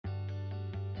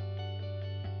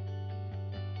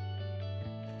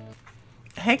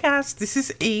Hey guys, this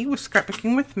is E with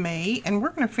Scrapbooking with Me, and we're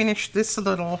going to finish this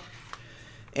little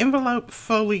envelope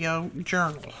folio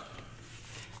journal.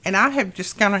 And I have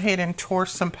just gone ahead and tore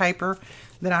some paper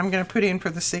that I'm going to put in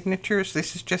for the signatures.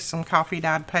 This is just some coffee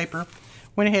dyed paper.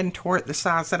 Went ahead and tore it the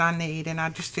size that I need, and I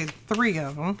just did 3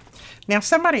 of them. Now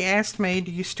somebody asked me,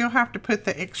 do you still have to put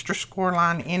the extra score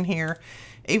line in here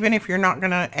even if you're not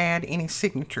going to add any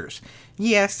signatures?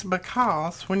 Yes,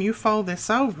 because when you fold this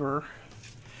over,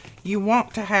 you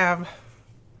want to have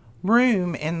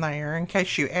room in there in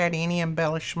case you add any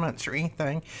embellishments or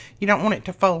anything. You don't want it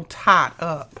to fold tight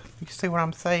up. You see what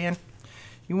I'm saying?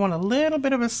 You want a little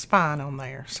bit of a spine on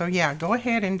there. So yeah, go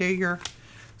ahead and do your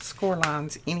score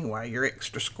lines anyway, your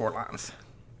extra score lines.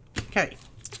 Okay.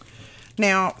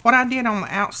 Now, what I did on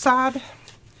the outside,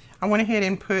 I went ahead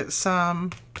and put some,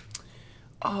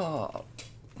 well,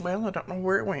 I don't know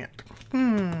where it went.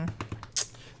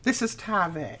 This is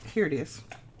Tyvek. Here it is.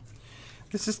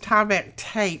 This is Tyvek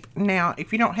tape. Now,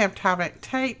 if you don't have Tyvek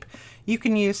tape, you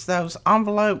can use those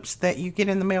envelopes that you get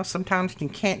in the mail sometimes and you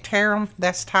can't tear them.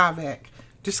 That's Tyvek.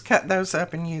 Just cut those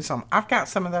up and use them. I've got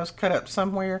some of those cut up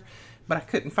somewhere, but I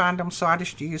couldn't find them, so I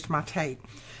just used my tape.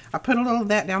 I put a little of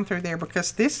that down through there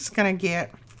because this is going to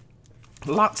get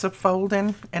lots of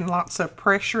folding and lots of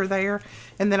pressure there,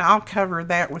 and then I'll cover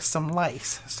that with some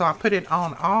lace. So I put it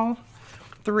on all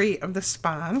 3 of the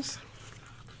spines.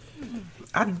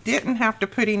 I didn't have to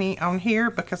put any on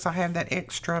here because I have that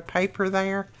extra paper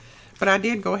there, but I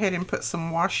did go ahead and put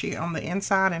some washi on the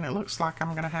inside, and it looks like I'm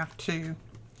going to have to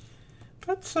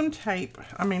put some tape,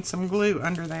 some glue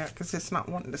under that because it's not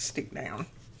wanting to stick down.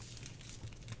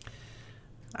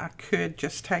 I could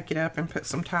just take it up and put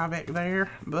some Tyvek there,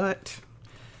 but,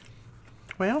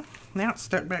 well, now it's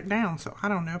stuck back down, so I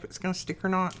don't know if it's going to stick or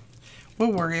not.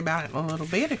 We'll worry about it in a little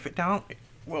bit. If it don't,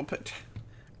 we'll put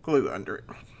glue under it.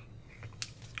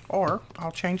 Or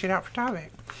I'll change it out for Tyvek.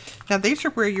 Now these are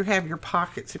where you have your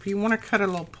pockets. If you want to cut a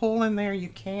little pull in there, you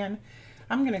can.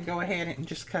 I'm going to go ahead and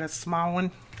just cut a small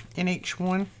one in each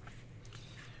one.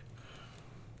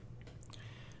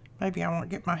 Maybe I won't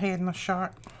get my head in the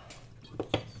shot.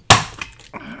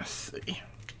 Let's see.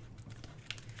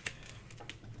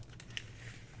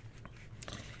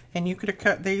 And you could have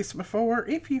cut these before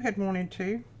if you had wanted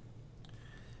to.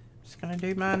 Just going to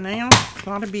do mine now.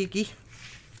 Not a biggie.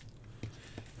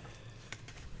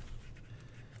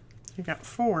 You got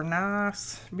 4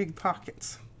 nice big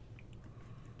pockets.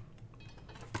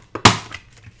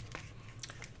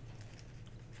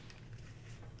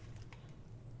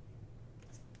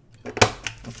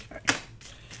 Okay.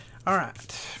 All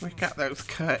right, we've got those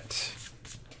cut.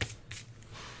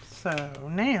 So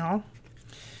now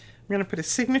I'm going to put a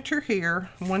signature here,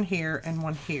 one here, and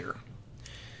one here.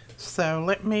 So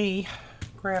let me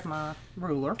grab my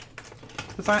ruler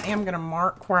because I am going to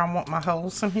mark where I want my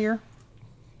holes in here.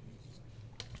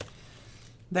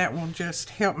 That will just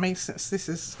help me since this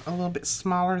is a little bit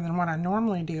smaller than what I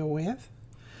normally deal with.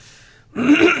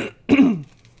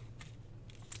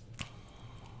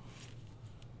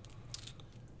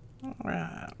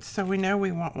 Alright, so we know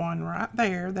we want one right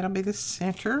there. That'll be the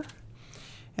center.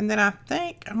 And then I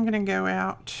think I'm going to go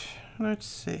out, let's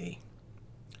see,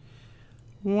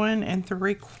 1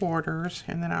 3/4,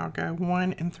 and then I'll go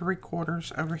 1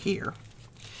 3/4 over here.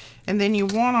 And then you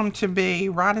want them to be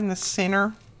right in the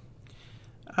center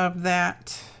of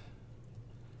that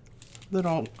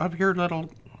your little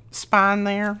spine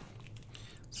there.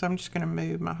 So I'm just going to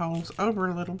move my holes over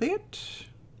a little bit,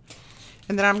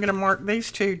 and then I'm going to mark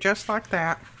these 2 just like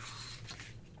that,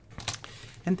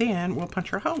 and then we'll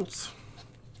punch our holes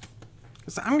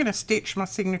because I'm going to stitch my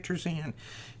signatures in.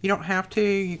 You don't have to.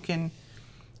 You can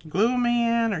glue them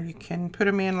in, or you can put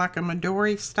them in like a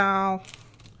Midori style,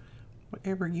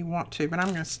 whatever you want to, but I'm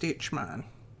going to stitch mine.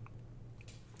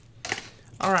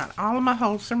 Alright, all of my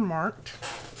holes are marked.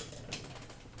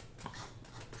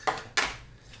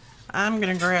 I'm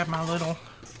going to grab my little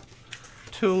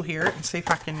tool here and see if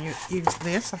I can use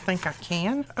this. I think I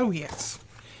can. Oh yes,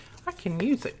 I can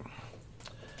use it.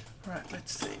 Alright,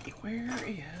 let's see. Where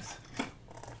is...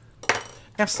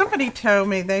 Now somebody told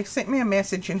me, they sent me a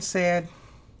message and said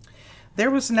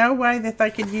there was no way that they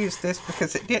could use this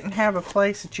because it didn't have a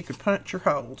place that you could punch your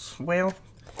holes. Well,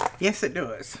 yes it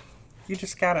does. You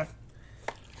just gotta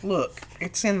look,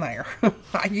 it's in there.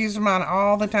 I use mine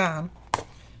all the time.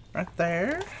 Right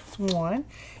there, that's one.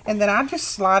 And then I just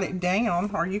slide it down,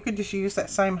 or you could just use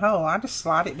that same hole. I just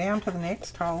slide it down to the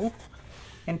next hole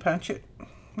and punch it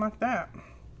like that.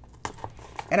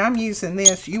 And I'm using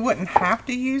this. You wouldn't have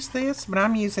to use this, but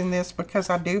I'm using this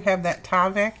because I do have that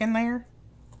Tyvek in there.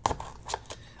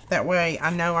 That way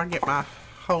I know I get my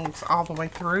holes all the way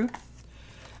through.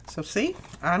 So see,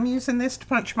 I'm using this to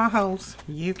punch my holes.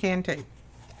 You can too.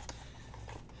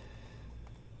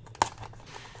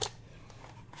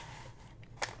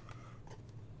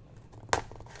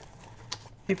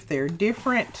 If they're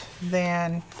different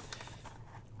than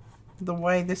the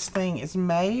way this thing is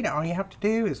made, all you have to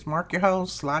do is mark your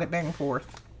holes, slide it back and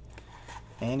forth,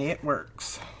 and it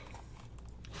works.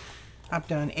 I've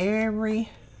done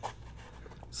every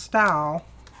style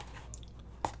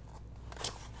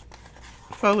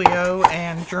folio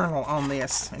and journal on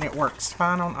this, and it works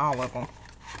fine on all of them.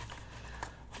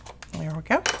 There we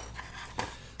go.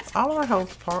 All of our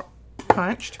holes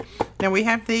punched. Now we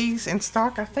have these in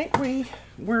stock. I think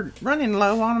we're running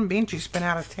low on them. Benji's been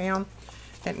out of town.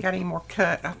 Hadn't got any more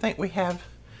cut. I think we have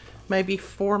maybe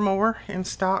 4 more in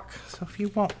stock. So if you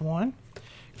want one,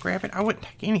 grab it. I wouldn't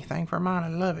take anything for mine. I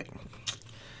love it.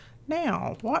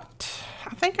 Now, what?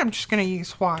 I think I'm just going to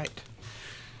use white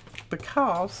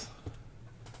because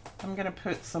I'm going to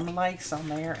put some lace on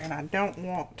there, and I don't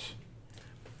want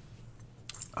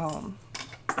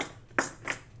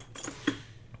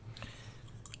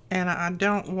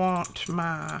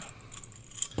my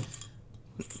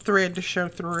thread to show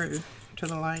through to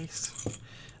the lace.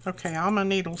 Okay, all my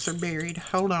needles are buried.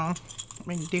 Hold on. Let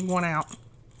me dig one out.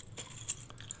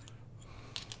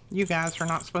 You guys are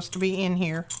not supposed to be in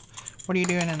here. What are you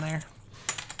doing in there?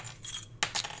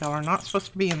 Y'all are not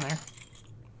supposed to be in there.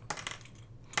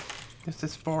 This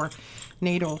is for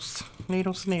needles.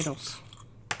 Needles, needles.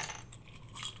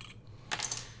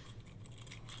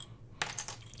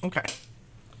 Okay.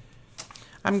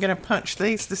 I'm going to punch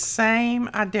these the same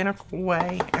identical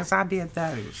way as I did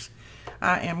those.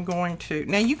 I am going to...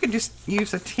 Now, you could just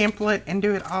use a template and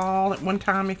do it all at one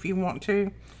time if you want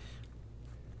to.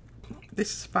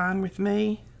 This is fine with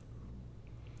me.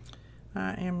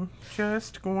 I am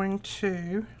just going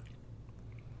to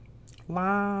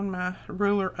line my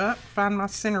ruler up, find my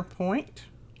center point,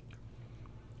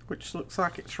 which looks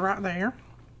like it's right there.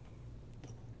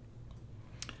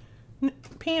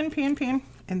 Pin, pin, pin.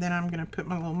 And then I'm going to put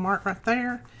my little mark right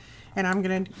there. And I'm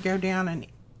going to go down 1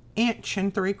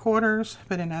 3/4,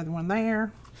 put another one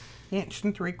there. 1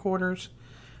 3/4,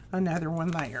 another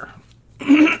one there.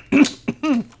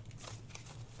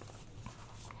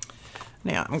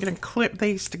 Now I'm going to clip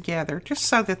these together just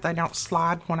so that they don't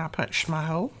slide when I punch my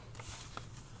hole.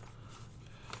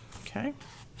 Okay.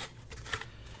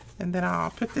 And then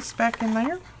I'll put this back in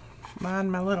there.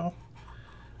 Line my little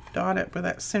dot up with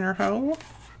that center hole.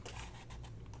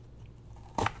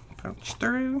 Punch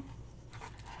through.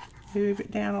 Move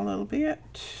it down a little bit.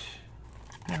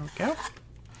 There we go.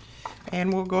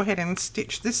 And we'll go ahead and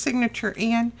stitch this signature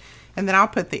in, and then I'll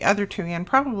put the other 2 in,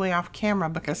 probably off camera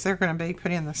because they're going to be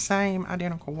put in the same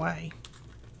identical way.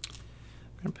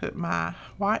 I'm going to put my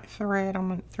white thread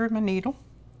on through my needle,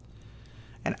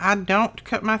 and I don't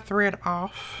cut my thread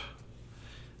off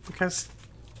because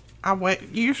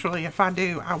usually if I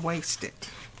do, I waste it.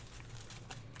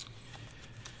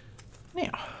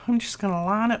 Now I'm just going to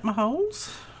line up my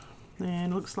holes,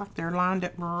 and it looks like they're lined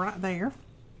up right there.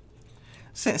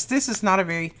 Since this is not a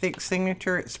very thick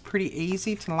signature, it's pretty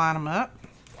easy to line them up.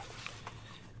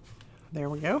 There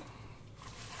we go.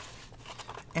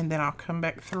 And then I'll come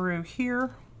back through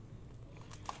here.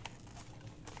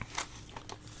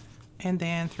 And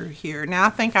then through here. Now I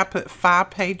think I put 5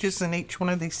 pages in each one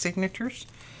of these signatures.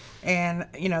 And,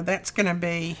 you know, that's going to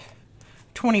be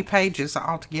 20 pages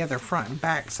altogether, front and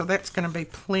back. So that's going to be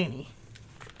plenty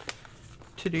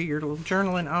to do your little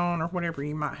journaling on or whatever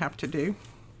you might have to do.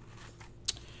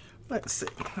 Let's see.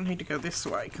 I need to go this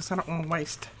way because I don't want to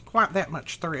waste quite that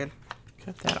much thread.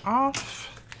 Cut that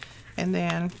off and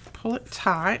then pull it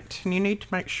tight. And you need to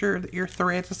make sure that your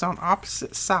thread is on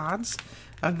opposite sides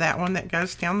of that one that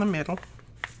goes down the middle.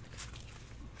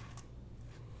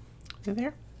 See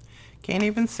there? Can't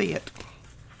even see it.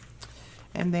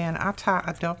 And then I tie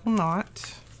a double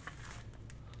knot.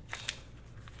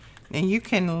 And you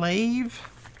can leave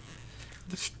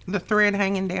the thread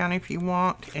hanging down if you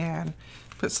want and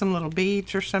put some little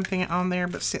beads or something on there,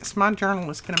 but since my journal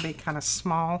is going to be kind of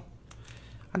small,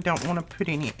 I don't want to put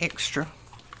any extra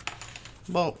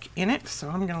bulk in it, so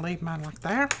I'm going to leave mine like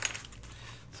that.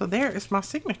 So there is my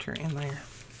signature in there,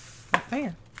 right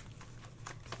there.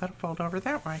 That'll fold over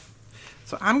that way.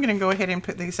 So I'm going to go ahead and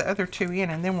put these other 2 in,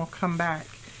 and then we'll come back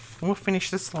and we'll finish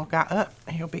this little guy up.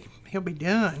 He'll be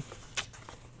done.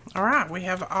 All right, we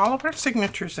have all of our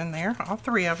signatures in there, all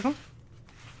 3 of them.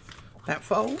 That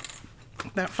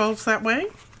folds that way,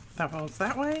 that folds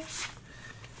that way,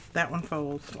 that one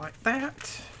folds like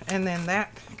that, and then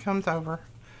that comes over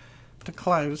to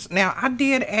close. Now I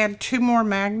did add 2 more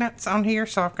magnets on here,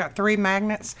 so I've got 3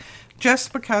 magnets.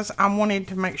 just because I wanted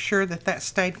to make sure that that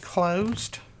stayed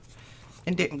closed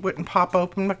and wouldn't pop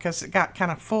open because it got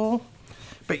kind of full.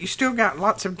 But you still got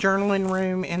lots of journaling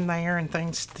room in there and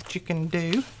things that you can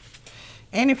do.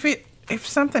 And if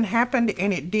something happened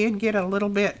and it did get a little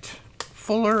bit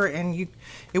fuller and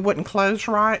it wouldn't close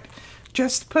right,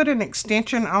 just put an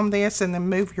extension on this and then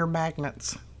move your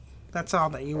magnets. That's all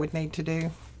that you would need to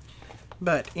do.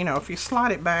 But, you know, if you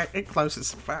slide it back, it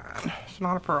closes fine. It's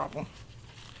not a problem.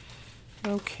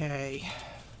 Okay.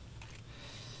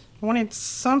 I wanted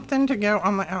something to go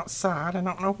on the outside. I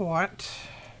don't know what.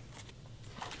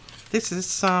 This is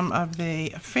some of the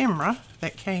ephemera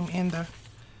that came in the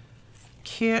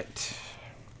kit.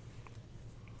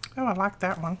 Oh, I like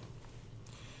that one.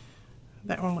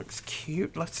 That one looks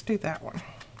cute. Let's do that one.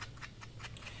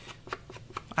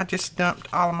 I just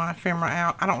dumped all of my ephemera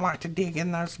out. I don't like to dig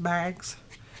in those bags,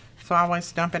 so I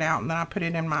always dump it out and then I put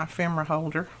it in my ephemera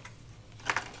holder.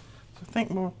 So I think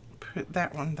we'll put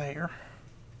that one there.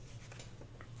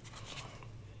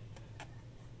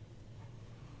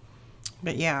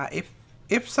 But yeah,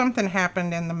 if something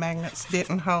happened and the magnets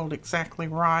didn't hold exactly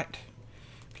right,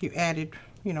 if you added,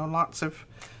 you know, lots of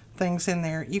things in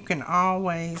there, you can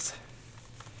always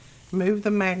move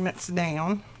the magnets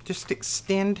down. Just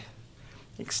extend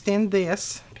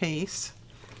this piece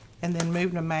and then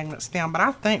move the magnets down. But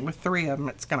I think with 3 of them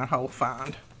it's going to hold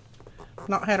fine.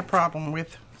 Not had a problem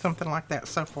with something like that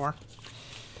so far.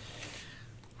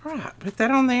 Alright, put that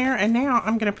on there, and now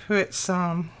I'm going to put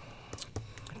some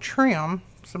trim,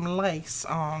 some lace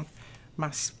on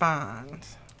my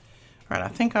spines. Alright, I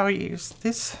think I'll use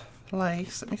this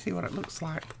lace. Let me see what it looks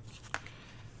like.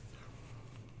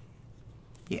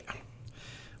 Yeah.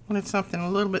 Wanted something a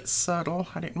little bit subtle.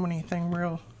 I didn't want anything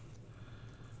real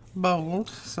bold,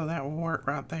 so that will work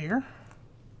right there.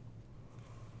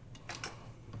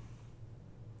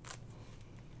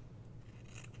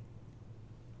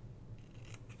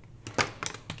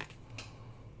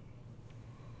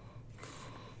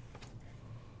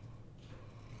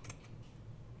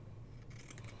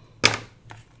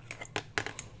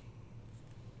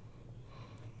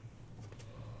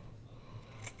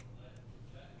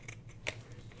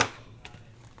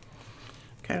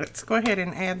 Okay, let's go ahead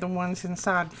and add the ones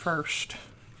inside first.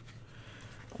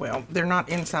 Well, they're not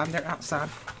inside, they're outside.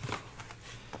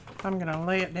 I'm going to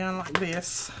lay it down like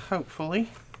this, hopefully,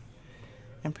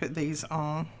 and put these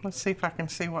on. Let's see if I can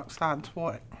see what side's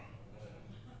what.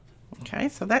 Okay,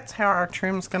 so that's how our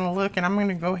trim's going to look, and I'm going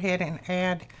to go ahead and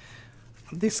add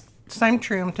this same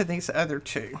trim to these other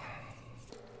 2.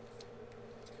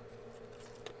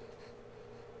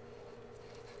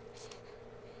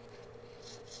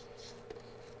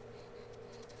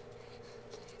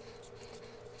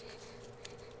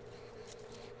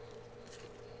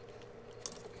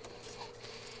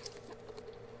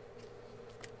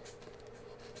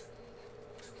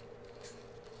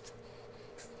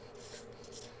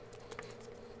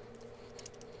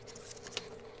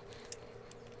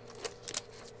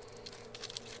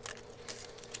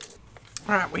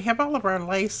 Alright, we have all of our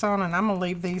lace on, and I'm going to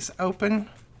leave these open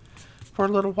for a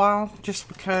little while just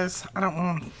because I don't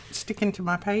want them sticking to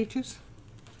my pages.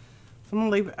 So I'm going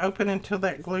to leave it open until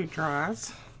that glue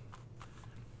dries.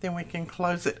 Then we can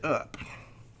close it up.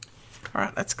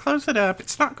 Alright, let's close it up.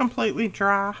 It's not completely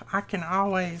dry. I can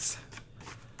always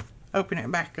open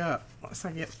it back up once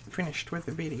I get finished with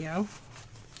the video.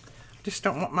 Just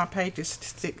don't want my pages to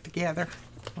stick together.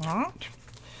 Alright,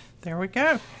 there we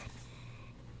go.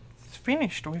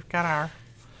 Finished. We've got our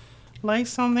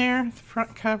lace on there, the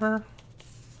front cover.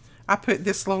 I put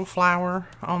this little flower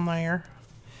on there,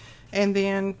 and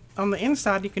then on the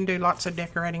inside you can do lots of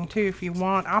decorating too if you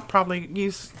want. I'll probably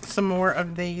use some more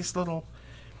of these little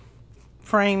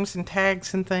frames and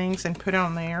tags and things and put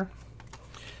on there.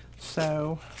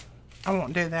 So I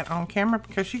won't do that on camera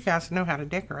because you guys know how to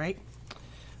decorate.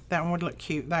 That one would look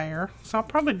cute there, so I'll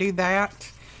probably do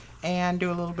that and do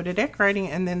a little bit of decorating,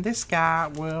 and then this guy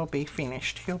will be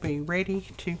finished. He'll be ready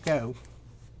to go.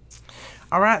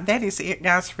 Alright, that is it,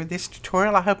 guys, for this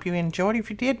tutorial. I hope you enjoyed.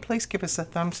 If you did, please give us a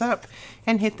thumbs up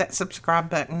and hit that subscribe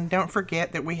button. Don't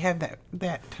forget that we have that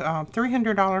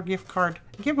 $300 gift card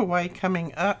giveaway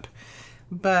coming up,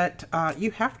 but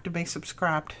you have to be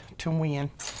subscribed to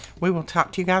win. We will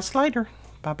talk to you guys later.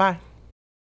 Bye-bye.